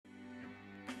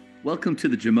Welcome to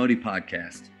the JAMODI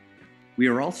Podcast. We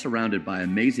are all surrounded by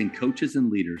amazing coaches and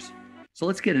leaders, so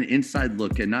let's get an inside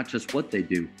look at not just what they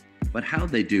do, but how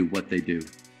they do what they do.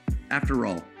 After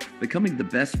all, becoming the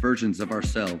best versions of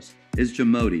ourselves is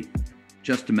JAMODI,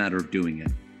 just a matter of doing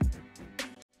it.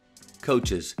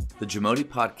 Coaches, the JAMODI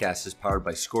Podcast is powered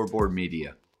by Scoreboard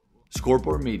Media.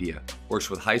 Scoreboard Media works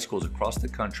with high schools across the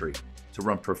country to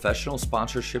run professional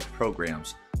sponsorship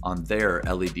programs on their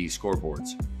LED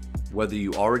scoreboards. Whether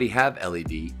you already have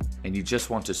LED and you just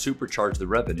want to supercharge the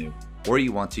revenue, or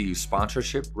you want to use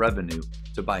sponsorship revenue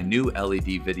to buy new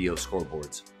LED video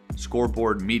scoreboards,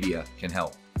 Scoreboard Media can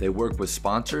help. They work with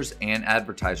sponsors and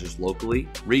advertisers locally,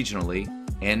 regionally,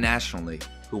 and nationally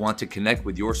who want to connect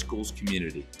with your school's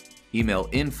community. Email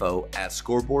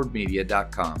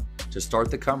info@scoreboardmedia.com to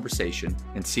start the conversation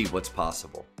and see what's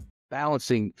possible.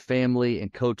 Balancing family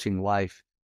and coaching life.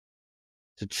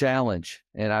 It's a challenge.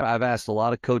 And I've asked a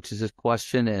lot of coaches this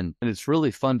question, and it's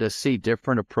really fun to see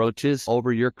different approaches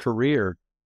over your career.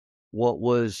 What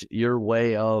was your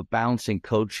way of balancing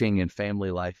coaching and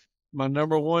family life? My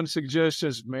number one suggestion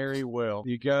is marry well.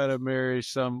 You got to marry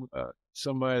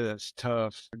somebody that's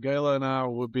tough. Gayla and I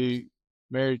will be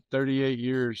married 38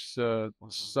 years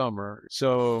summer.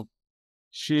 So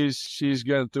she's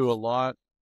gone through a lot.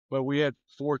 But we had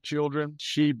 4 children.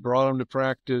 She brought them to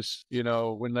practice,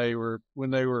 when they were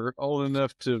old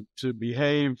enough to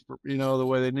behave, the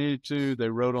way they needed to. They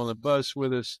rode on the bus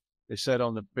with us. They sat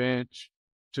on the bench,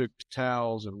 took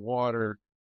towels and water.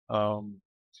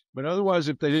 But otherwise,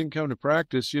 if they didn't come to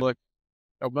practice, I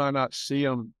might not see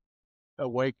them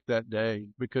awake that day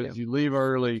because you leave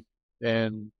early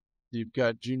and you've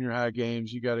got junior high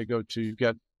games you got to go to. You've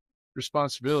got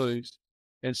responsibilities.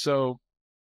 And so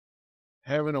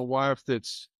having a wife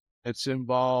that's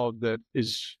involved, that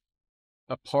is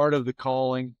a part of the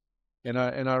calling, and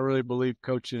I really believe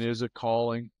coaching is a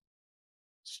calling.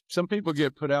 Some people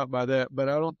get put out by that, but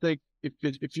I don't think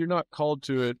if you're not called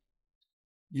to it,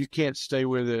 you can't stay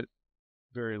with it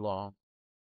very long.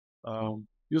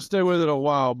 You'll stay with it a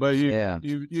while, but you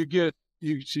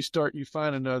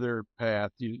find another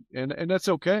path. And that's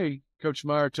okay. Coach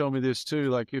Meyer told me this too.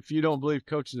 Like, if you don't believe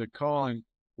coaching is a calling,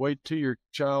 wait till your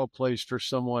child plays for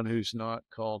someone who's not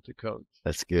called to coach.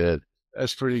 That's good.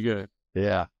 That's pretty good.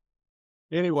 Yeah.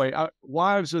 Anyway,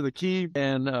 wives are the key,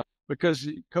 and because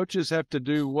coaches have to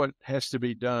do what has to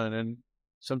be done, and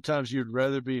sometimes you'd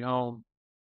rather be home,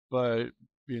 but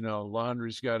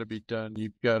laundry's got to be done.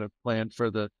 You've got to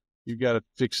you've got to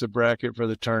fix the bracket for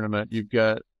the tournament. You've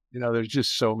got, there's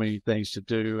just so many things to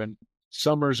do, and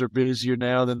summers are busier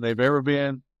now than they've ever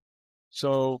been.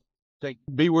 So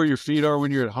be where your feet are when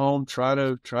you're at home. Try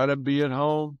to be at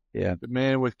home. Yeah. But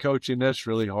man, with coaching, that's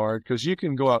really hard because you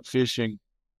can go out fishing,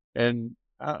 and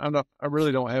I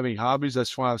really don't have any hobbies.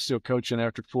 That's why I'm still coaching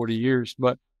after 40 years.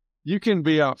 But you can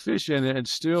be out fishing and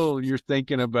still you're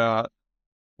thinking about,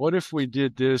 what if we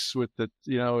did this with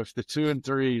if the 2 and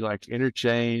 3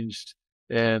 interchanged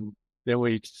and then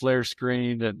we flare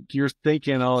screened, and you're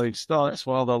thinking all these thoughts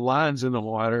while the line's in the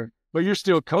water, but you're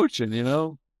still coaching,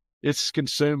 It's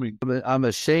consuming. I'm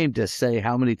ashamed to say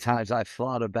how many times I've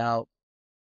thought about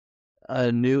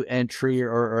a new entry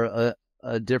or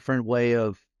a different way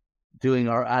of doing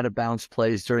our out of bounds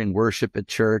plays during worship at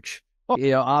church.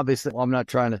 Obviously,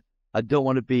 I don't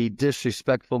want to be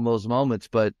disrespectful in those moments,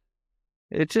 but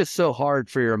it's just so hard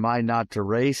for your mind not to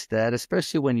race that,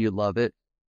 especially when you love it.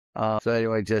 So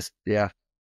anyway,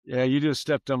 Yeah, you just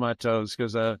stepped on my toes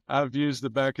because I've used the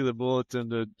back of the bulletin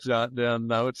to jot down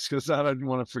notes because I didn't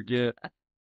want to forget.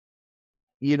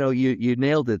 You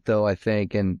nailed it though, I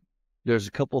think. And there's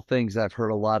a couple things I've heard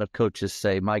a lot of coaches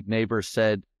say. Mike Neighbors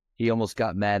said he almost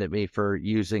got mad at me for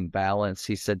using balance.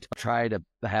 He said, try to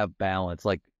have balance.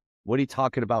 Like, what are you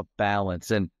talking about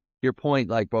balance? And your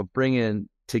point, bringing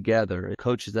together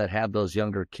coaches that have those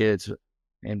younger kids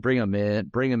and bring them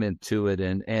into it.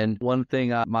 And one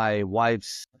thing, my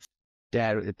wife's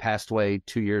dad passed away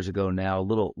 2 years ago now, a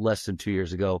little less than 2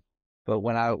 years ago. But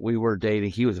when we were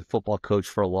dating, he was a football coach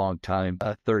for a long time,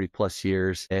 30 plus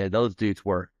years. And those dudes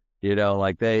were,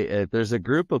 there's a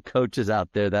group of coaches out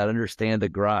there that understand the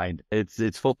grind.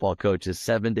 It's football coaches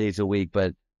 7 days a week.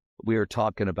 But we were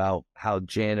talking about how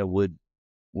Jana would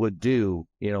do,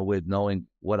 with knowing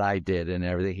what I did and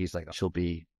everything. He's like, she'll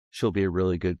be a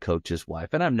really good coach's wife.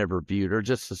 And I've never viewed her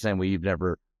just the same way you've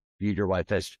never viewed your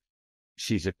wife as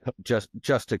she's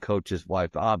just a coach's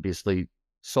wife. Obviously,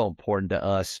 so important to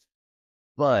us.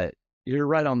 But you're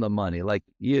right on the money.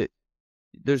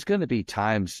 There's going to be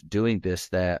times doing this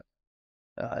that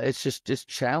it's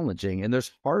challenging and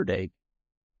there's heartache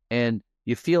and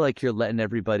you feel like you're letting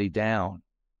everybody down.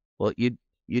 Well, you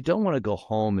you don't want to go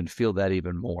home and feel that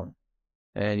even more.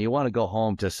 And you want to go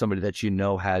home to somebody that you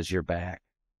know has your back.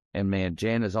 And man,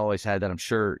 Jan has always had that. I'm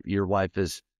sure your wife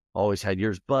has always had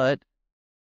yours, but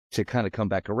to kind of come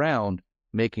back around,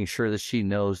 making sure that she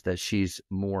knows that she's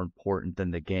more important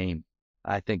than the game.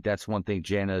 I think that's one thing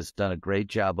Jana has done a great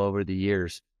job over the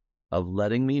years of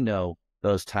letting me know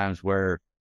those times where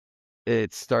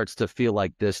it starts to feel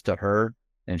like this to her,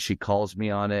 and she calls me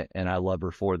on it, and I love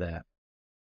her for that.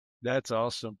 That's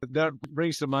awesome. That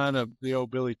brings to mind of the old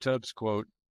Billy Tubbs quote.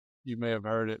 You may have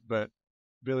heard it, but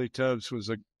Billy Tubbs was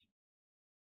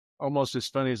almost as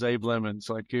funny as Abe Lemons.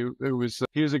 Like he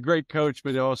was a great coach,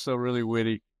 but also really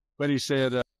witty. But he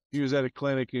said he was at a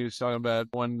clinic. He was talking about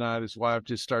one night his wife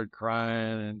just started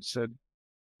crying and said,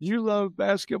 "You love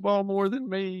basketball more than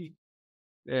me,"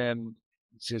 and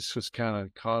just was kind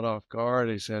of caught off guard.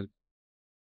 He said,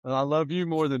 "Well, I love you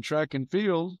more than track and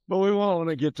field," but we won't want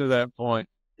to get to that point.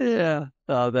 Yeah.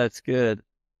 Oh, that's good.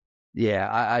 Yeah,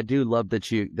 I do love that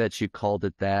you called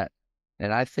it that.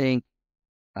 And I think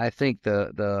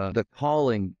the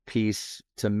calling piece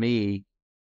to me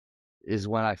is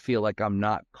when I feel like I'm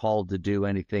not called to do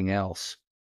anything else.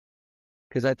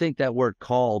 Because I think that word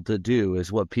called to do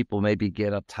is what people maybe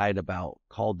get uptight about,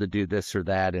 called to do this or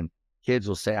that. And kids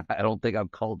will say, I don't think I'm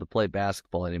called to play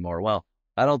basketball anymore. Well,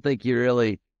 I don't think you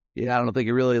really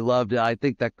loved it. I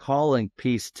think that calling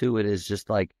piece to it is just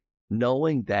like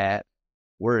knowing that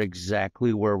we're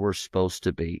exactly where we're supposed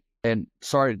to be. And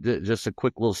sorry, just a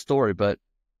quick little story, but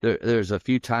there's a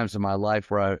few times in my life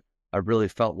where I really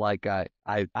felt like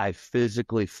I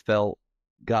physically felt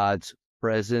God's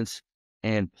presence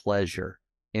and pleasure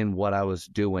in what I was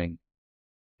doing.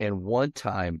 And one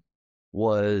time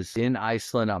was in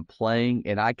Iceland, I'm playing,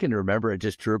 and I can remember it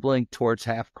just dribbling towards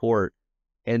half court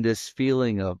and this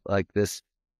feeling of like this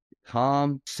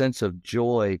calm sense of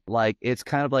joy. Like it's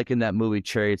kind of like in that movie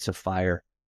Chariots of Fire,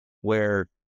 where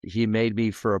he made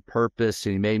me for a purpose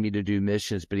and he made me to do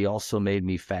missions, but he also made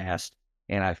me fast.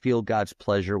 And I feel God's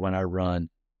pleasure when I run.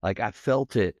 Like I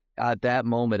felt it at that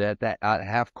moment at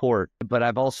half court, but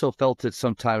I've also felt it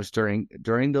sometimes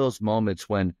during those moments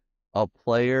when a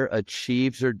player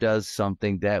achieves or does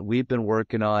something that we've been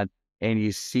working on, and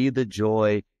you see the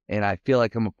joy, and I feel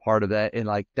like I'm a part of that. And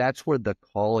like, that's where the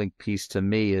calling piece to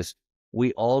me is.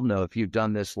 We all know, if you've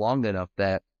done this long enough,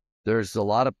 that there's a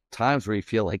lot of times where you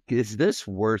feel like, is this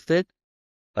worth it?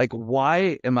 Like,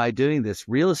 why am I doing this?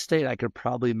 Real estate, I could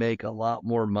probably make a lot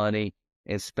more money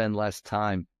and spend less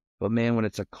time. But man, when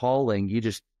it's a calling,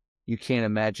 you can't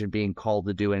imagine being called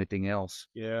to do anything else.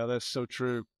 Yeah, that's so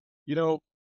true. You know,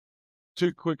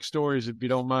 two quick stories, if you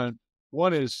don't mind.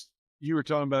 One is, you were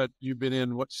talking about you've been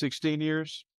in, 16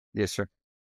 years? Yes, sir.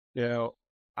 Yeah,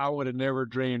 I would have never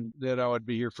dreamed that I would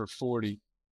be here for 40.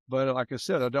 But like I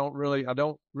said, I don't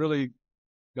really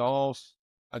golf.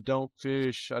 I don't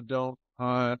fish. I don't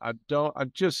hunt. I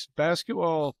just,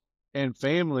 basketball and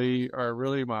family are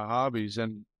really my hobbies,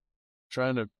 and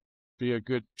trying to be a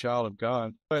good child of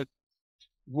God. But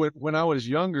when I was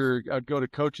younger, I'd go to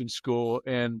coaching school,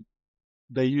 and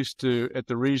they used to, at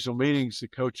the regional meetings, the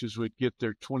coaches would get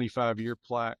their 25-year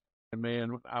plaque. And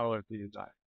man, I would be like,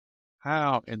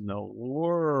 how in the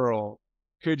world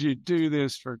could you do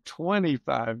this for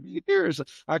 25 years?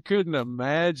 I couldn't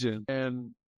imagine.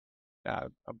 And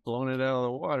I've blown it out of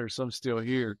the water, so I'm still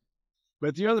here.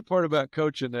 But the other part about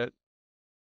coaching that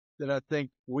I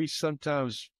think we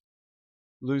sometimes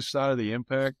lose sight of the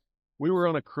impact. We were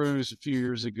on a cruise a few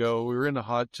years ago. We were in a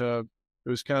hot tub. It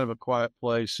was kind of a quiet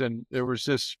place, and there was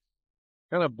this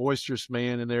kind of boisterous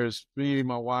man, and there's me,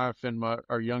 my wife, and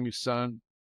our youngest son.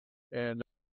 And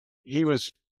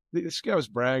this guy was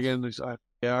bragging. He's like,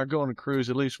 "Yeah, I go on a cruise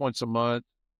at least once a month.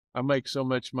 I make so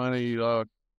much money to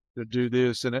do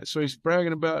this and that." So he's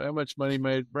bragging about how much money he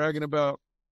made, bragging about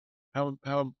how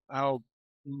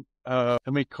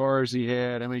many cars he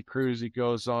had, how many cruises he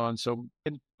goes on. So,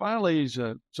 and finally he's,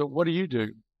 "So what do you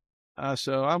do?" I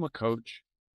said, "I'm a coach."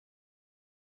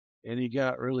 And he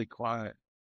got really quiet.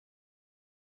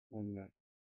 And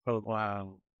oh,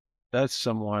 wow, that's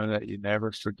someone that you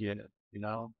never forget, you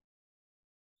know?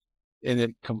 And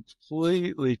it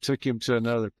completely took him to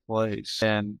another place.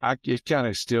 And it kind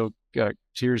of still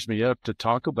tears me up to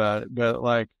talk about it. But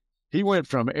like, he went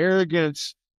from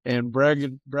arrogance and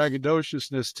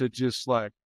braggadociousness to just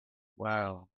like,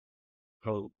 wow,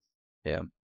 hope. Yeah.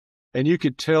 And you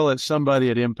could tell that somebody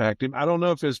had impacted him. I don't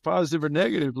know if it's positive or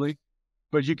negatively,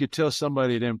 but you could tell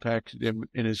somebody had impacted him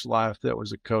in his life that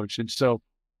was a coach. And so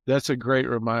that's a great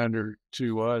reminder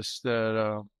to us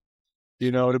that,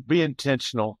 to be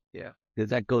intentional. Yeah.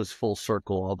 That goes full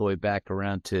circle all the way back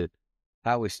around to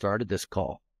how we started this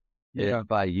call.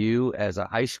 by you as a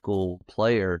high school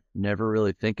player, never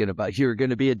really thinking about you're going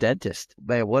to be a dentist.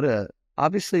 Man,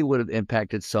 obviously would have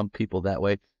impacted some people that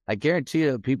way. I guarantee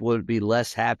you people would be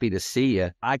less happy to see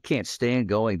you. I can't stand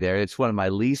going there. It's one of my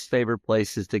least favorite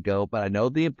places to go, but I know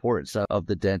the importance of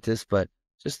the dentist, but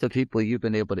just the people you've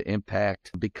been able to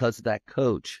impact because that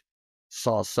coach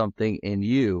saw something in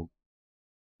you.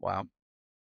 Wow.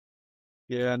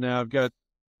 Yeah, now I've got,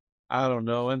 I don't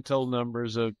know, untold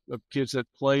numbers of kids that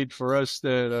played for us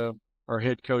that are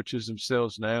head coaches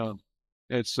themselves now.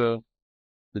 It's the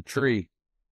tree.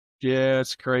 Yeah,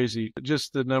 it's crazy.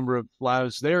 Just the number of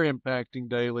lives they're impacting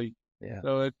daily. Yeah.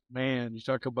 So you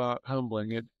talk about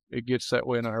humbling. It gets that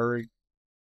way in a hurry.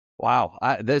 Wow.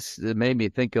 This made me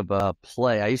think of a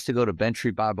play. I used to go to Bentry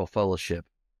Bible Fellowship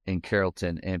in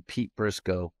Carrollton, and Pete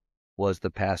Briscoe was the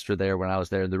pastor there when I was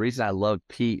there. The reason I loved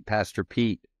Pastor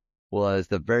Pete, was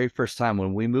the very first time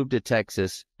when we moved to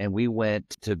Texas and we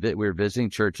were visiting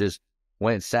churches,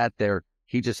 went and sat there.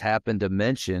 He just happened to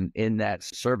mention in that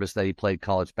service that he played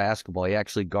college basketball. He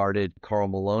actually guarded Karl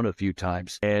Malone a few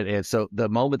times. And so the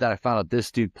moment that I found out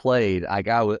this dude played,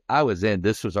 I was in.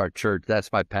 This was our church.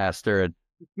 That's my pastor.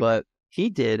 But he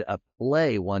did a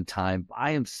play one time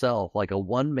by himself, like a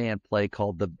one-man play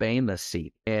called The Bema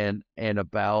Seat. And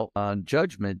about on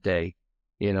Judgment Day,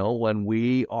 when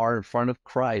we are in front of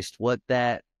Christ, what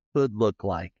that could look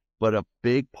like. But a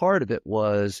big part of it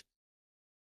was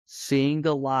seeing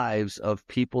the lives of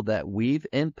people that we've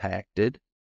impacted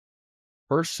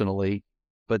personally,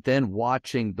 but then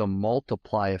watching the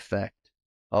multiply effect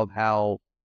of how,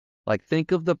 like,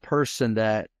 think of the person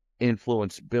that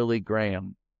influenced Billy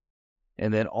Graham,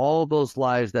 and then all those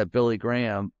lives that Billy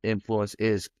Graham influenced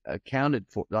is accounted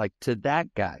for, like, to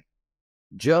that guy,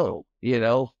 Joe,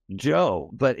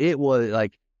 but it was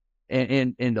like,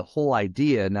 and the whole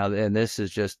idea now, and this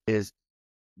is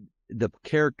the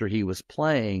character he was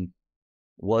playing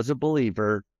was a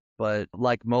believer, but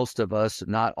like most of us,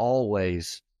 not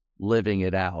always living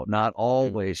it out, not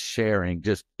always sharing,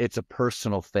 just it's a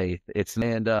personal faith.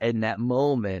 And in that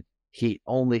moment, he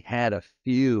only had a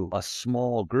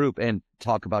small group, and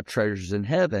talk about treasures in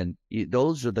heaven.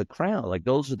 Those are the crown, like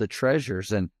those are the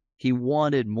treasures. And he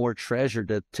wanted more treasure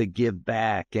to give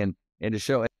back and to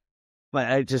show. But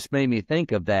it just made me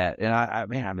think of that. And I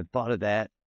haven't thought of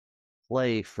that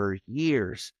play for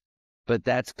years, but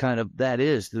that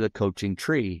is the coaching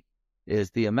tree,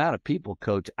 is the amount of people,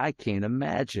 Coach. I can't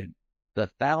imagine the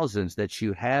thousands that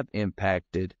you have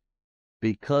impacted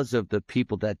because of the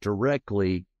people that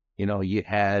directly, you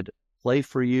had play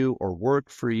for you or work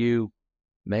for you,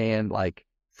 man. Like,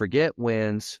 forget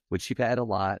wins, which you've had a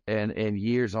lot, and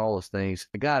years, all those things.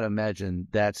 I gotta imagine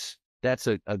that's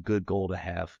a good goal to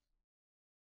have.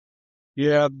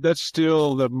 Yeah, that's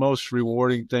still the most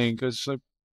rewarding thing because,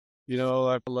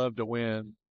 I love to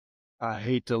win. I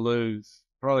hate to lose.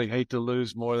 Probably hate to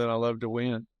lose more than I love to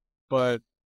win. But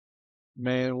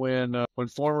man, when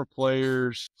former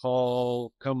players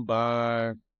come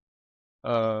by,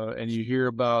 and you hear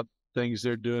about things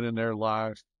they're doing in their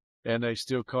life, and they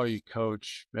still call you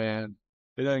coach, man,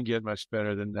 it doesn't get much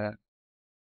better than that.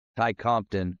 Ty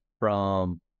Compton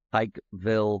from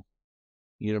Pikeville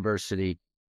University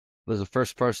was the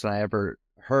first person I ever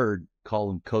heard call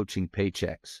them coaching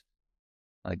paychecks.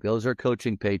 Like, those are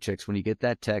coaching paychecks. When you get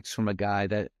that text from a guy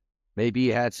that maybe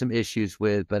you had some issues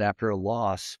with, but after a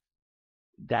loss,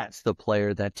 that's the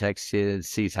player that texts you and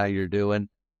sees how you're doing.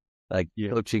 Like,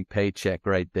 coaching paycheck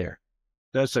right there.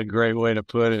 That's a great way to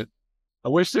put it. I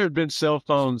wish there had been cell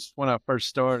phones when I first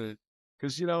started,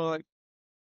 because,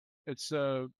 it's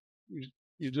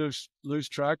you just lose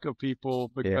track of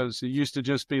people because it used to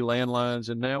just be landlines.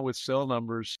 And now with cell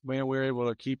numbers, man, we're able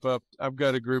to keep up. I've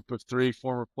got a group of 3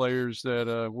 former players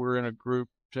that we're in a group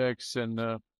text,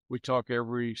 and we talk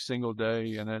every single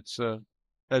day, and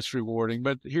that's rewarding.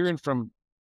 But hearing from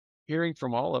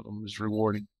all of them is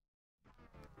rewarding.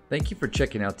 Thank you for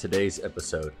checking out today's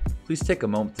episode. Please take a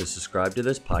moment to subscribe to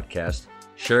this podcast,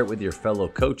 share it with your fellow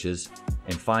coaches,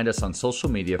 and find us on social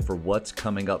media for what's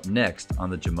coming up next on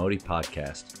the JAMODI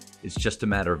Podcast. It's just a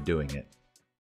matter of doing it.